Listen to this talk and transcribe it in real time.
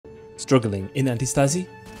Struggling in Antistasi?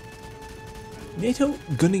 Nato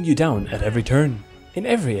gunning you down at every turn, in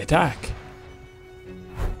every attack.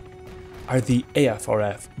 Are the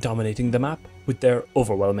AFRF dominating the map with their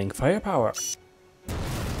overwhelming firepower?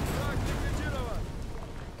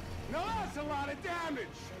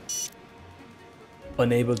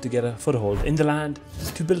 Unable to get a foothold in the land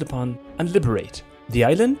to build upon and liberate the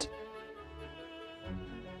island?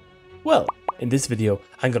 Well, in this video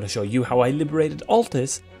I'm going to show you how I liberated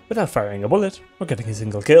Altis without firing a bullet or getting a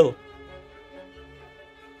single kill.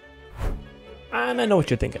 And I know what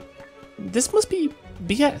you're thinking. This must be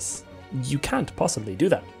BS. You can't possibly do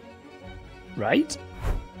that. Right?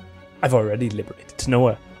 I've already liberated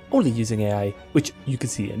Tanoa, only using AI, which you can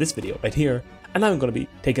see in this video right here, and now I'm going to be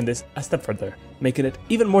taking this a step further, making it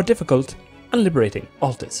even more difficult and liberating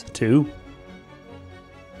Altis too.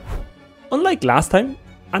 Unlike last time,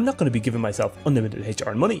 I'm not going to be giving myself unlimited HR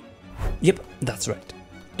and money. Yep, that's right.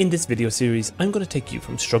 In this video series, I'm going to take you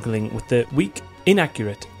from struggling with the weak,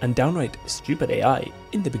 inaccurate, and downright stupid AI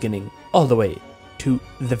in the beginning all the way to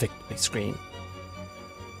the victory screen.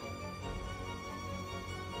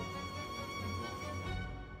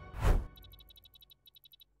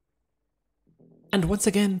 And once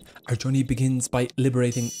again, our journey begins by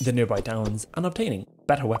liberating the nearby towns and obtaining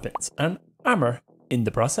better weapons and armor in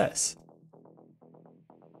the process.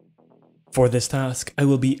 For this task, I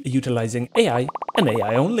will be utilizing AI and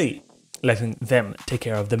AI only, letting them take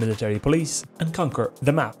care of the military police and conquer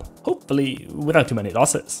the map, hopefully without too many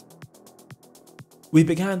losses. We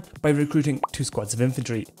began by recruiting 2 squads of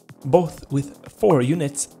infantry, both with 4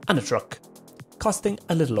 units and a truck, costing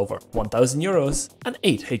a little over 1,000 euros and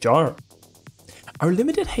 8 HR. Our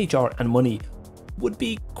limited HR and money would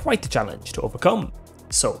be quite a challenge to overcome,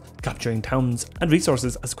 so capturing towns and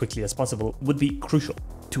resources as quickly as possible would be crucial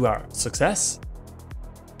to our success.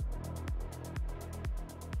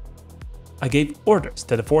 I gave orders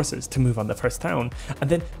to the forces to move on the first town, and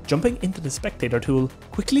then jumping into the spectator tool,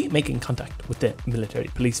 quickly making contact with the military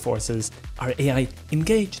police forces, our AI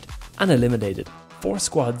engaged and eliminated 4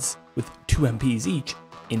 squads with 2 MPs each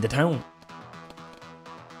in the town.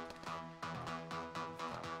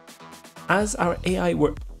 As our AI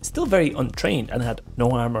were still very untrained and had no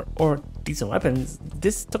armor or decent weapons,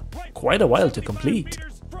 this took quite a while to complete.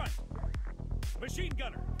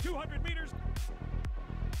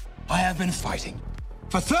 I have been fighting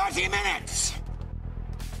for 30 minutes!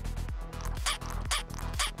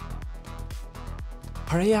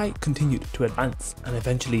 Our AI continued to advance and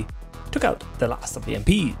eventually took out the last of the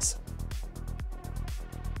MPs.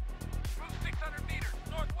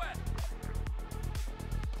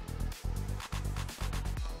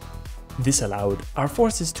 This allowed our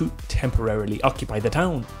forces to temporarily occupy the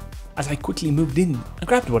town, as I quickly moved in and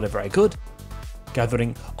grabbed whatever I could.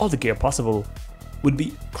 Gathering all the gear possible would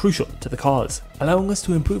be crucial to the cause, allowing us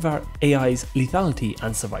to improve our AI's lethality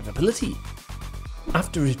and survivability.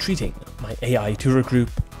 After retreating my AI to regroup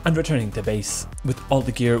and returning to base with all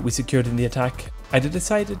the gear we secured in the attack, I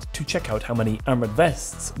decided to check out how many armoured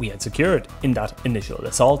vests we had secured in that initial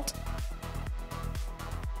assault.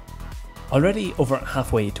 Already over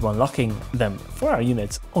halfway to unlocking them for our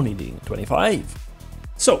units, only needing 25.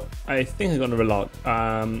 So, I think I'm going to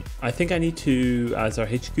relog. I think I need to, as our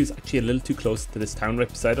HQ is actually a little too close to this town right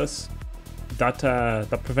beside us, that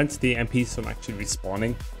prevents the MPs from actually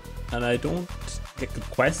respawning, and I don't get good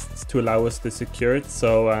quests to allow us to secure it,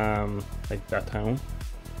 so like that town.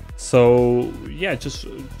 So yeah, just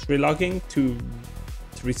relogging to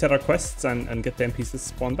reset our quests and get the MPs to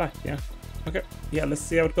spawn back, yeah. Okay, yeah, let's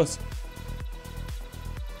see how it goes.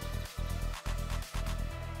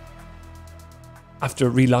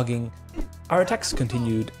 After relogging, our attacks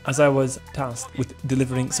continued as I was tasked with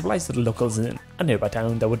delivering supplies to the locals in a nearby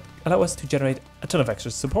town that would allow us to generate a ton of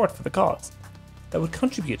extra support for the cause, that would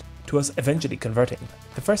contribute to us eventually converting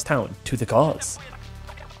the first town to the cause.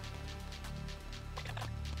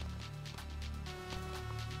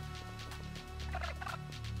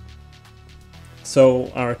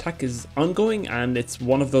 So our attack is ongoing, and it's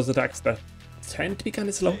one of those attacks that tend to be kind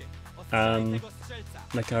of slow.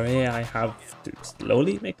 Like our AI have to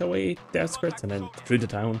slowly make their way to the outskirts and then through the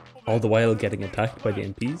town, all the while getting attacked by the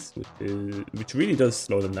MPs, which really does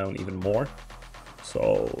slow them down even more.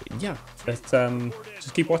 So yeah, let's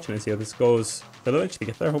just keep watching and see how this goes. They'll eventually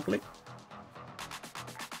get there, hopefully.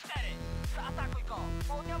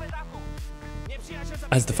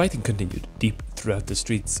 As the fighting continued deep throughout the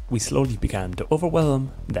streets, we slowly began to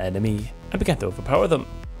overwhelm the enemy and began to overpower them.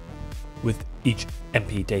 With each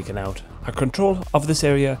MP taken out, our control of this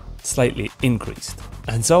area slightly increased,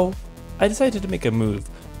 and so I decided to make a move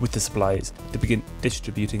with the supplies to begin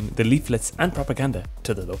distributing the leaflets and propaganda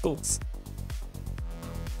to the locals.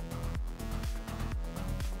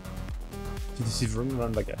 He's running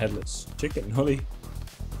around like a headless chicken, holy.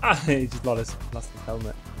 Ah, he just lost his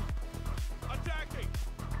helmet.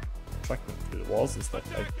 Tracking through the walls and stuff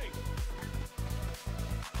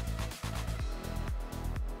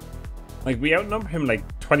like we outnumber him like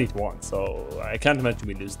 20 to 1, so I can't imagine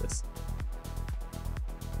we lose this.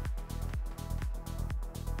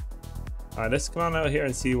 Alright, let's come on out here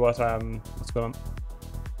and see what's going on.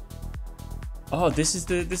 Oh, this is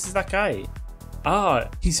that guy. Ah,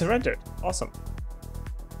 he surrendered. Awesome.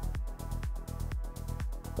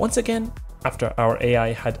 Once again, after our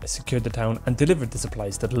AI had secured the town and delivered the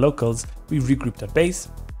supplies to the locals, we regrouped at base,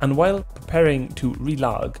 and while preparing to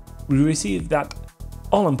relog, we received that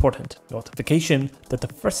all-important notification that the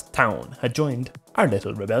first town had joined our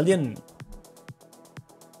little rebellion.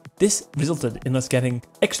 This resulted in us getting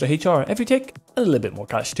extra HR every tick and a little bit more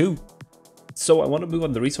cash too. So I want to move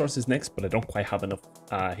on to resources next, but I don't quite have enough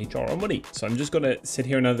HR or money. So I'm just going to sit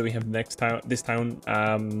here now that we have this town,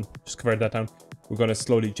 just convert that down. We're going to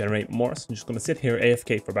slowly generate more. So I'm just going to sit here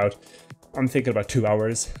AFK for about, I'm thinking about 2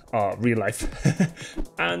 hours, real life.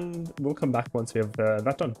 And we'll come back once we have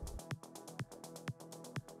that done.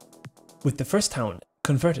 With the first town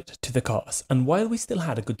converted to the cause, and while we still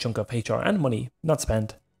had a good chunk of HR and money not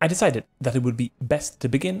spent, I decided that it would be best to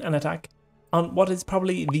begin an attack on what is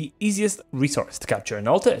probably the easiest resource to capture in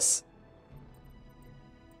Altis.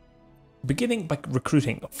 Beginning by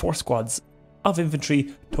recruiting 4 squads of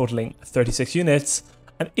infantry totaling 36 units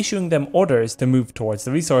and issuing them orders to move towards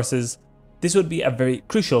the resources, this would be a very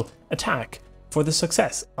crucial attack for the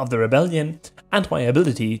success of the rebellion and my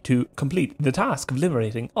ability to complete the task of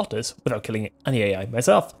liberating Altis without killing any AI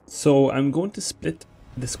myself. So I'm going to split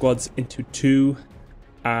the squads into 2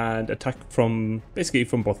 and attack from basically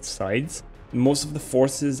from both sides. Most of the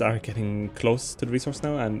forces are getting close to the resource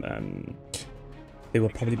now, and they will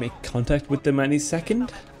probably make contact with them any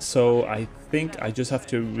second. So I think I just have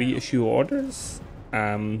to reissue orders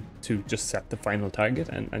to just set the final target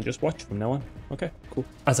and just watch from now on. Okay, cool.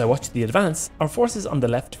 As I watched the advance, our forces on the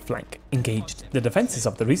left flank engaged the defenses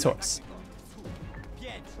of the resource.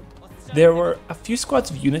 There were a few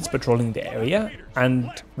squads of units patrolling the area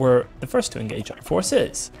and were the first to engage our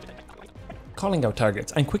forces, calling out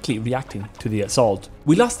targets and quickly reacting to the assault.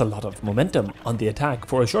 We lost a lot of momentum on the attack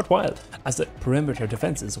for a short while as the perimeter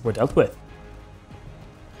defenses were dealt with.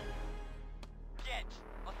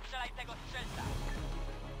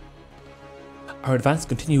 Our advance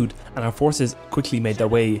continued and our forces quickly made their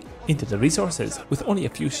way into the resources with only a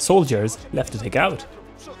few soldiers left to take out.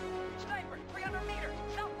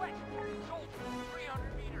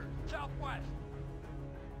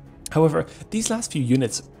 However, these last few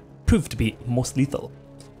units proved to be most lethal,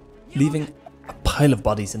 leaving a pile of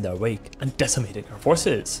bodies in their wake and decimating our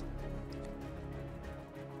forces.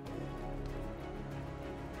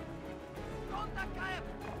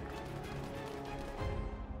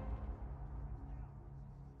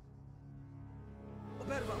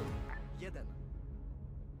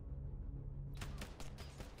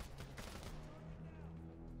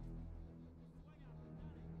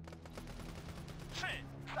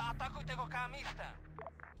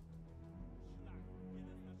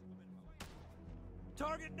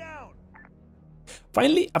 Target down.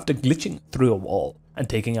 Finally, after glitching through a wall and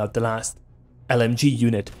taking out the last LMG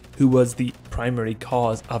unit, who was the primary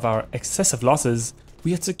cause of our excessive losses,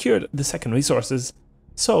 we had secured the second resources,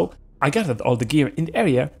 so I gathered all the gear in the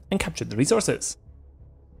area and captured the resources.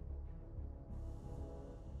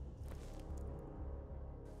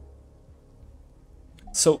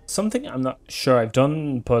 So something I'm not sure I've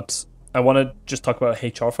done, but I want to just talk about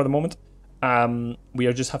HR for the moment. We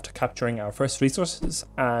are just after capturing our first resources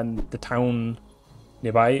and the town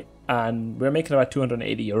nearby, and we're making about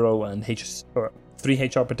 €280 and 3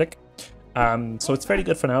 HR per tick. So it's fairly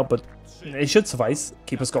good for now, but it should suffice,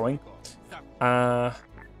 keep us going.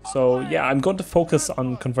 So yeah, I'm going to focus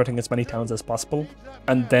on converting as many towns as possible,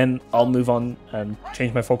 and then I'll move on and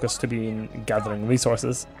change my focus to being gathering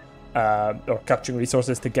resources, or capturing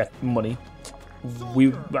resources to get money.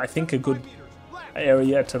 I think a good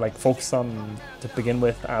area to focus on to begin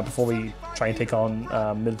with before we try and take on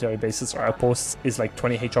military bases or outposts is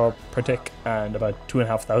 20 HR per tick and about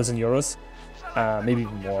 €2,500. Maybe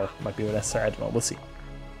even more, might be necessary, I don't know, we'll see.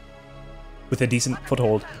 With a decent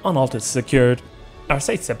foothold on Altis secured, our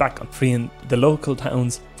sights set back on freeing the local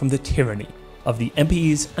towns from the tyranny of the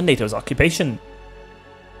MPs and NATO's occupation.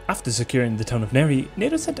 After securing the town of Neri,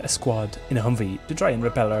 NATO sent a squad in a Humvee to try and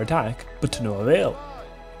repel our attack, but to no avail.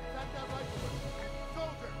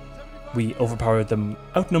 We overpowered them,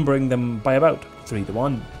 outnumbering them by about 3 to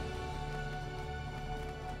 1.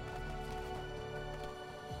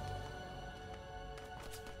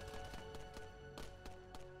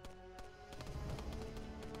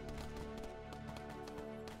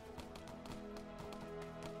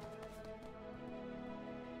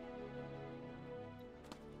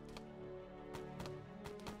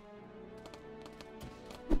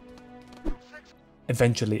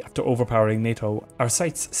 Eventually, after overpowering NATO, our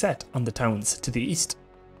sights set on the towns to the east.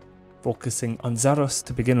 Focusing on Zaros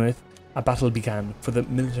to begin with, a battle began for the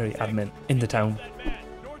military admin in the town.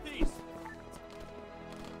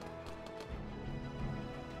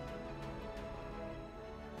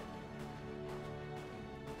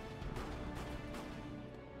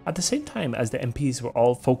 At the same time as the MPs were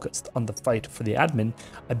all focused on the fight for the admin,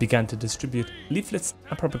 I began to distribute leaflets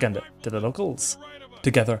and propaganda to the locals.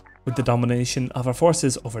 Together with the domination of our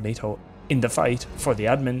forces over NATO in the fight for the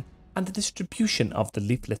admin and the distribution of the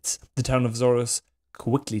leaflets, the town of Zaros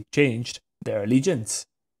quickly changed their allegiance.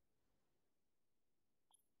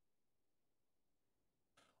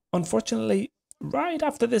 Unfortunately, right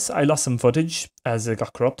after this I lost some footage as it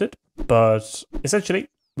got corrupted, but essentially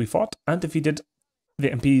we fought and defeated the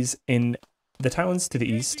MPs in the towns to the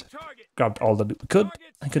east, grabbed all that we could,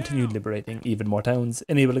 and continued liberating even more towns,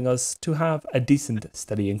 enabling us to have a decent,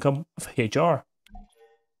 steady income of HR.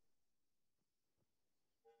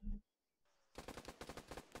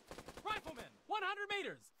 Rifleman, 100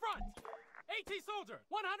 meters, front! AT soldier,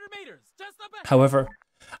 100 meters, just up ahead. However,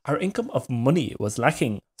 our income of money was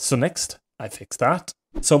lacking, so next, I fixed that.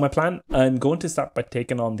 So my plan, I'm going to start by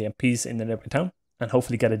taking on the MPs in the nearby town, and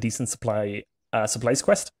hopefully get a decent supplies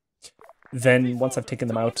quest. Then once I've taken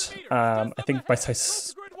them out, I think I'll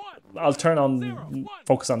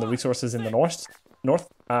focus on the resources in the north.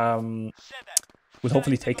 We'll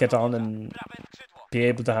hopefully take it on and be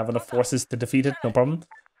able to have enough forces to defeat it, no problem.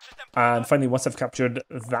 And finally, once I've captured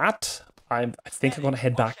that, I think I'm going to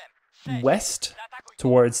head back west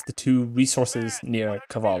towards the 2 resources near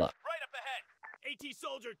Kavala. AT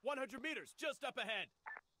soldier, 100 meters, just up ahead.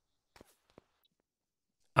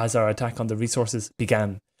 As our attack on the resources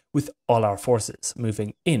began, with all our forces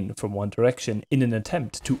moving in from one direction in an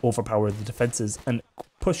attempt to overpower the defences and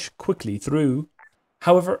push quickly through.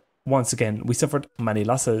 However, once again, we suffered many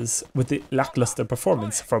losses with the lackluster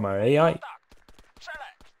performance from our AI.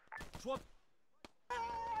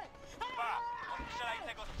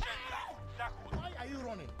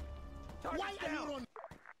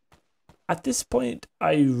 At this point,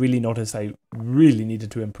 I really noticed I really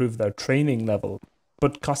needed to improve their training level,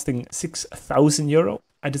 but costing €6,000,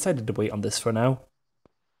 I decided to wait on this for now.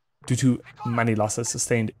 Due to many losses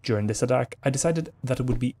sustained during this attack, I decided that it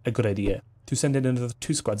would be a good idea to send in another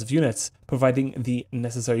 2 squads of units, providing the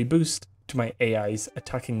necessary boost to my AI's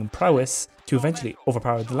attacking prowess to eventually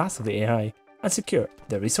overpower the last of the AI and secure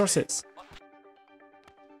their resources.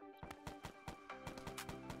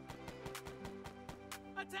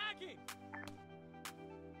 Attacking!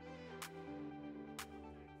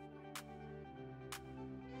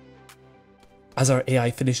 As our AI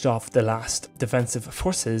finished off the last defensive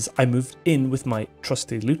forces, I moved in with my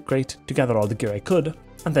trusty loot crate to gather all the gear I could,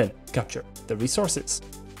 and then capture the resources.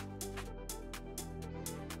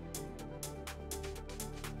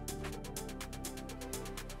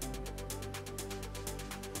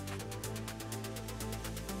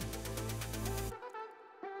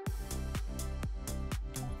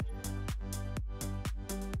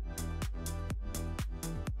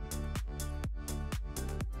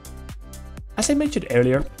 As I mentioned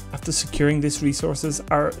earlier, after securing these resources,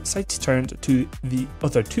 our sights turned to the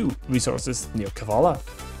other 2 resources near Kavala.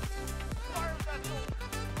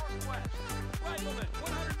 Rifleman,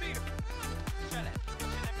 100 meters.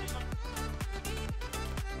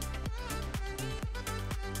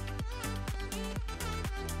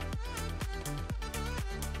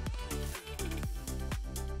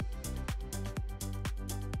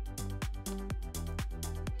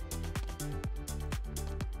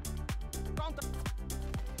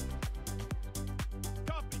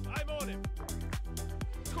 Copy, I'm on him.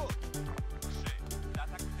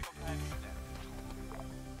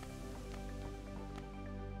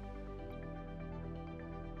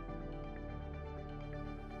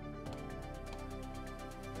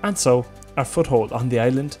 And so, our foothold on the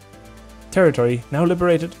island, territory now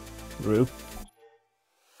liberated, grew.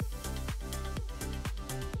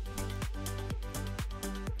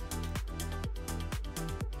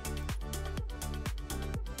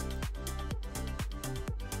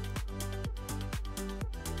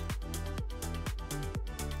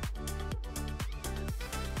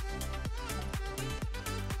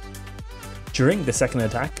 During the second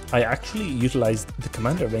attack, I actually utilised the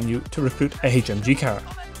commander menu to recruit a HMG car.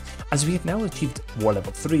 As we had now achieved War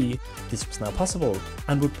Level 3, this was now possible,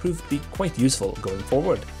 and would prove to be quite useful going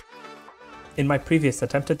forward. In my previous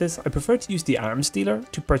attempt at this, I preferred to use the arms dealer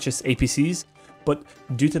to purchase APCs, but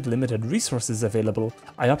due to the limited resources available,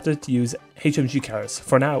 I opted to use HMG cars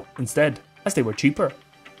for now instead, as they were cheaper.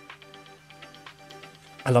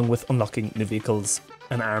 Along with unlocking new vehicles,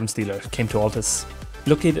 an arms dealer came to Altis,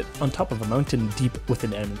 located on top of a mountain deep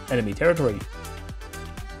within enemy territory.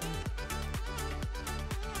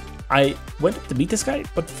 I went up to meet this guy,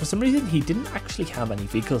 but for some reason he didn't actually have any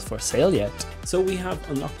vehicles for sale yet. So we have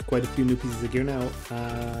unlocked quite a few new pieces of gear now.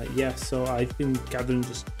 Yeah, so I've been gathering,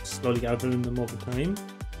 just slowly gathering them over time.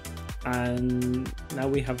 And now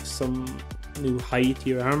we have some new high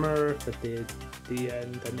tier armor that the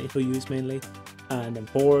NATO use mainly, and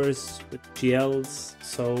M4s with GLs.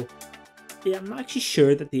 So yeah, I'm not actually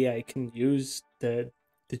sure that the AI can use the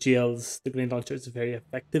GLs, the grenade launchers, very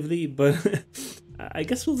effectively, but I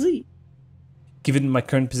guess we'll see. Given my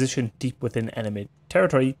current position deep within enemy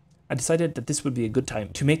territory, I decided that this would be a good time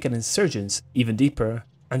to make an insurgence even deeper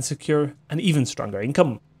and secure an even stronger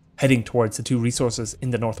income, heading towards the two resources in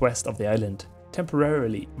the northwest of the island,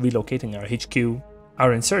 temporarily relocating our HQ.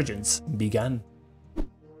 Our insurgence began.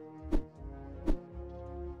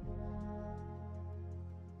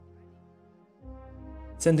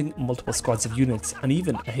 Sending multiple squads of units and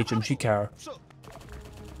even a HMG car.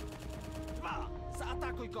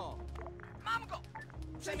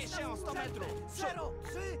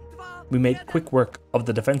 We made quick work of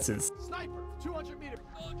the defences. Sniper, 200 meters.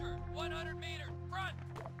 Soldier, 100 meters. Front.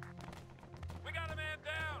 We got a man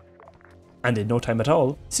down. And in no time at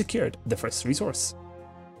all, secured the first resource.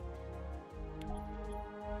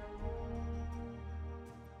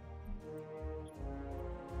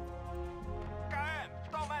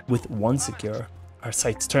 With one secure, our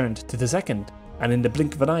sights turned to the second, and in the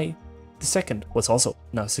blink of an eye, the second was also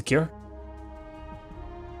now secure.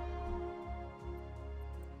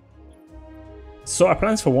 So our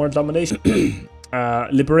plans for world domination,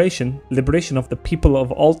 liberation of the people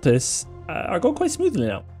of Altis are going quite smoothly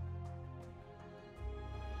now.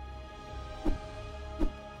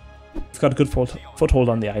 We've got a good foothold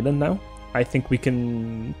on the island now. I think we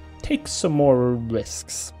can take some more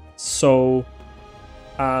risks. So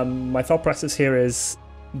my thought process here is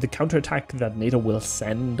the counterattack that NATO will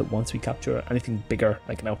send once we capture anything bigger,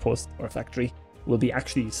 like an outpost or a factory, will be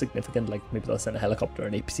actually significant. Like maybe they'll send a helicopter,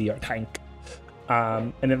 an APC, or a tank.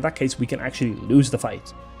 And in that case, we can actually lose the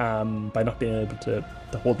fight by not being able to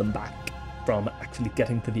hold them back from actually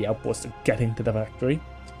getting to the outpost and getting to the factory.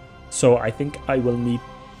 So I think I will need.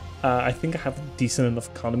 I think I have a decent enough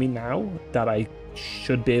economy now that I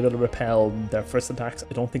should be able to repel their first attacks.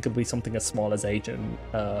 I don't think it'll be something as small as a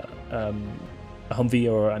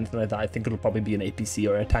Humvee or anything like that. I think it'll probably be an APC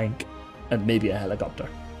or a tank and maybe a helicopter.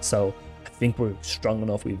 So I think we're strong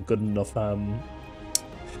enough, we have good enough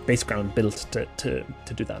base ground built to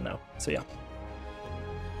do that now. So yeah.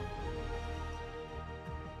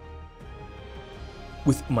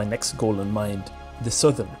 With my next goal in mind, the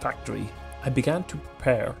southern factory, I began to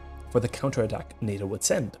prepare for the counterattack NATO would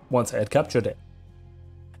send once I had captured it.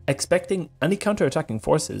 Expecting any counterattacking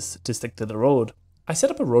forces to stick to the road, I set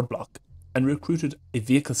up a roadblock and recruited a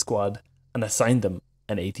vehicle squad and assigned them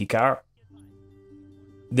an AT car.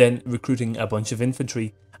 Then, recruiting a bunch of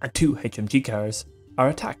infantry and 2 HMG cars, our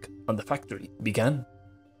attack on the factory began.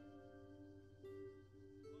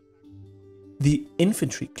 The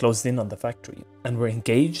infantry closed in on the factory and were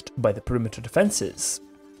engaged by the perimeter defences.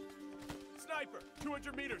 Sniper,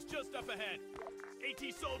 200 meters just up ahead.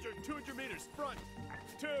 AT soldier, 200 meters front.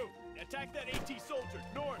 2. Attack that AT soldier,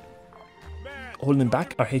 north. Man, Holding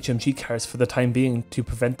back our HMG cars for the time being to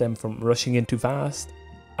prevent them from rushing in too fast,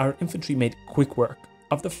 our infantry made quick work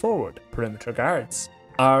of the forward perimeter guards.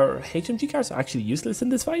 Our HMG cars are actually useless in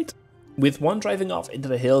this fight, with one driving off into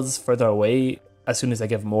the hills further away as soon as I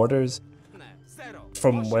gave them orders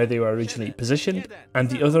from where they were originally positioned, and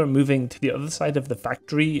the other moving to the other side of the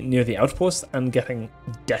factory near the outpost and getting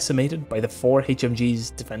decimated by the 4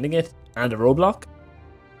 HMGs defending it and a roadblock.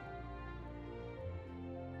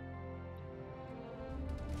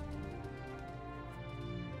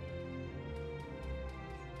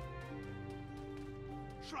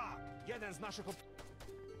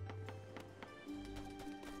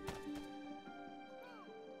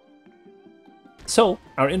 So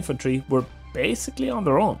our infantry were basically on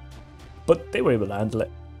their own, but they were able to handle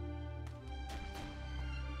it.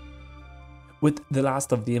 With the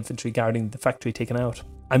last of the infantry guarding the factory taken out,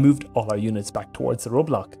 I moved all our units back towards the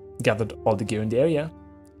roadblock, gathered all the gear in the area,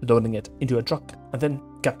 loading it into a truck, and then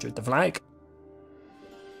captured the flag.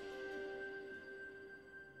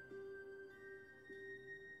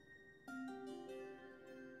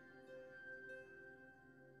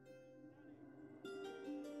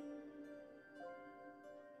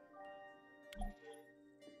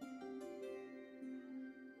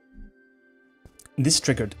 This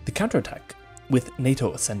triggered the counterattack, with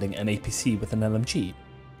NATO sending an APC with an LMG.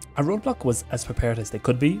 Our roadblock was as prepared as they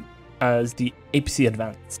could be, as the APC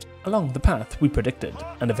advanced along the path we predicted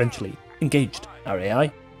and eventually engaged our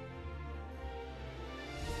AI.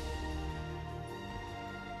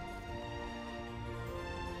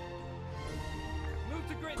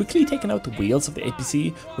 Quickly taking out the wheels of the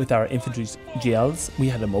APC with our infantry's GLs, we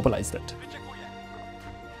had immobilized it.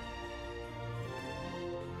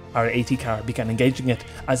 Our AT car began engaging it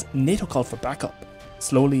as NATO called for backup.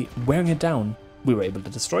 Slowly wearing it down, we were able to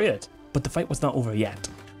destroy it. But the fight was not over yet.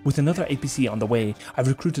 With another APC on the way, I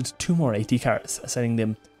recruited 2 more AT cars, assigning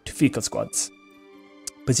them to vehicle squads.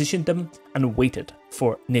 Positioned them and waited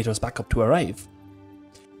for NATO's backup to arrive.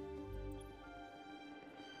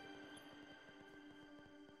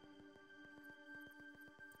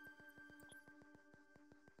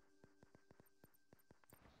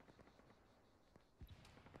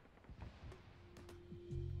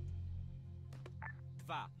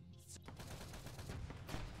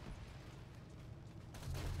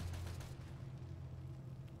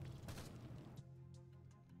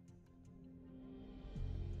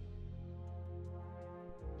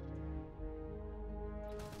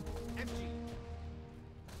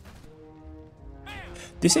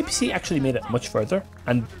 This APC actually made it much further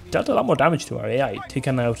and dealt a lot more damage to our AI,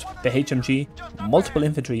 taking out the HMG, multiple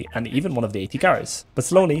infantry and even one of the AT cars. But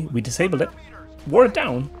slowly we disabled it, wore it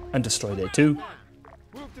down and destroyed it too.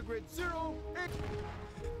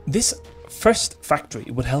 This first factory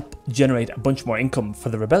would help generate a bunch more income for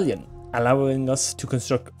the rebellion, allowing us to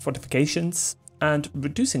construct fortifications and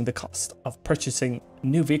reducing the cost of purchasing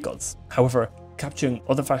new vehicles. However, capturing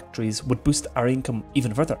other factories would boost our income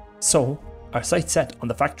even further. So our sights set on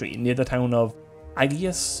the factory near the town of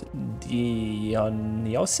Agios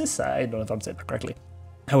Dionysiosis. I don't know if I'm saying that correctly.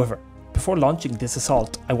 However, before launching this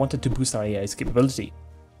assault, I wanted to boost our AI's capability.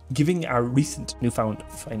 Given our recent newfound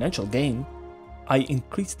financial gain, I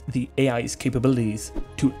increased the AI's capabilities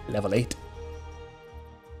to level 8.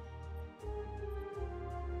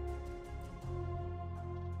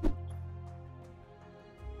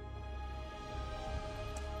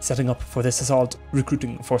 Setting up for this assault,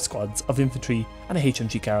 recruiting 4 squads of infantry and a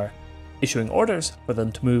HMG car, issuing orders for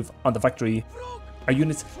them to move on the factory, our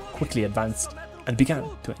units quickly advanced and began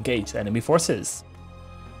to engage the enemy forces.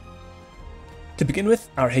 To begin with,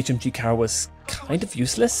 our HMG car was kind of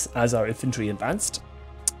useless as our infantry advanced,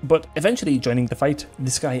 but eventually joining the fight,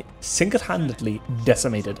 this guy single-handedly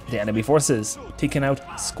decimated the enemy forces, taking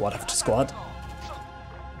out squad after squad.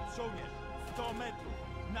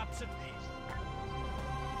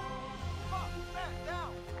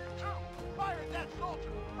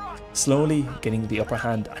 Slowly getting the upper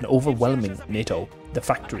hand and overwhelming NATO, the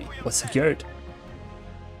factory was secured.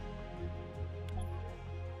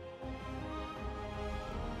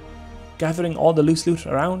 Gathering all the loose loot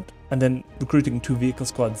around and then recruiting 2 vehicle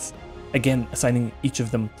squads, again assigning each of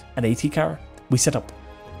them an AT car, we set up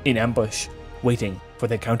in ambush, waiting for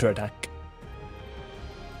their counterattack.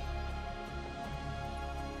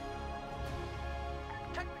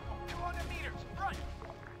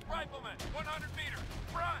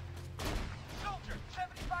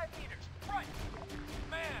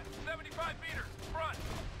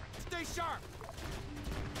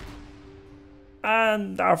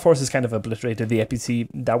 And our forces kind of obliterated the APC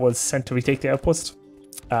that was sent to retake the outpost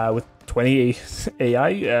with 20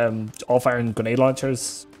 AI, all firing grenade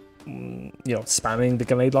launchers, spamming the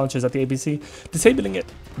grenade launchers at the APC, disabling it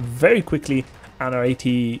very quickly, and our AT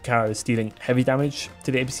cars dealing heavy damage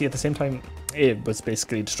to the APC at the same time. It was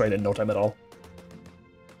basically destroyed in no time at all.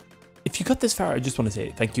 If you got this far, I just want to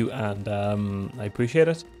say thank you, and I appreciate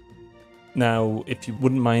it. Now, if you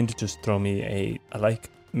wouldn't mind, just throw me a like.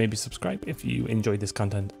 Maybe subscribe if you enjoyed this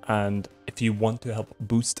content, and if you want to help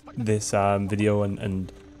boost this video and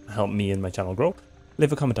help me and my channel grow,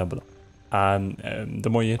 leave a comment down below. The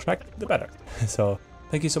more you interact, the better. So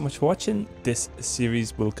thank you so much for watching. This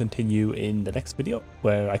series will continue in the next video,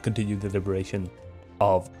 where I continue the liberation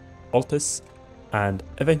of Altis and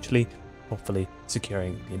eventually, hopefully,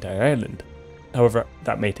 securing the entire island. However,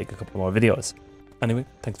 that may take a couple more videos. Anyway,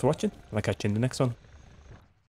 thanks for watching, and I'll catch you in the next one.